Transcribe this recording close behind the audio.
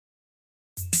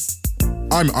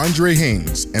I'm Andre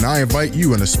Haynes, and I invite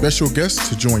you and a special guest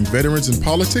to join Veterans in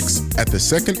Politics at the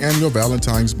second annual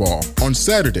Valentine's Ball on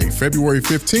Saturday, February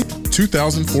 15th,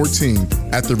 2014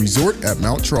 at the resort at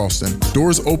Mount Charleston.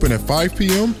 Doors open at 5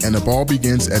 p.m. and the ball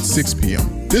begins at 6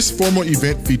 p.m. This formal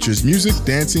event features music,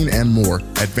 dancing, and more.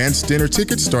 Advanced dinner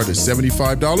tickets start at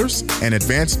 $75 and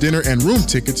advanced dinner and room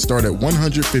tickets start at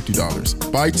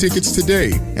 $150. Buy tickets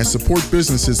today and support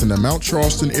businesses in the Mount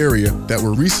Charleston area that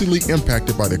were recently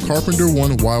impacted by the Carpenter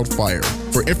One wildfire.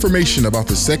 For information about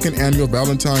the second annual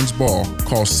Valentine's Ball,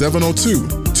 call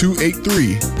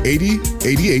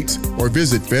 702-283-8088 or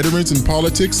visit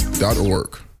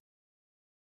veteransinpolitics.org.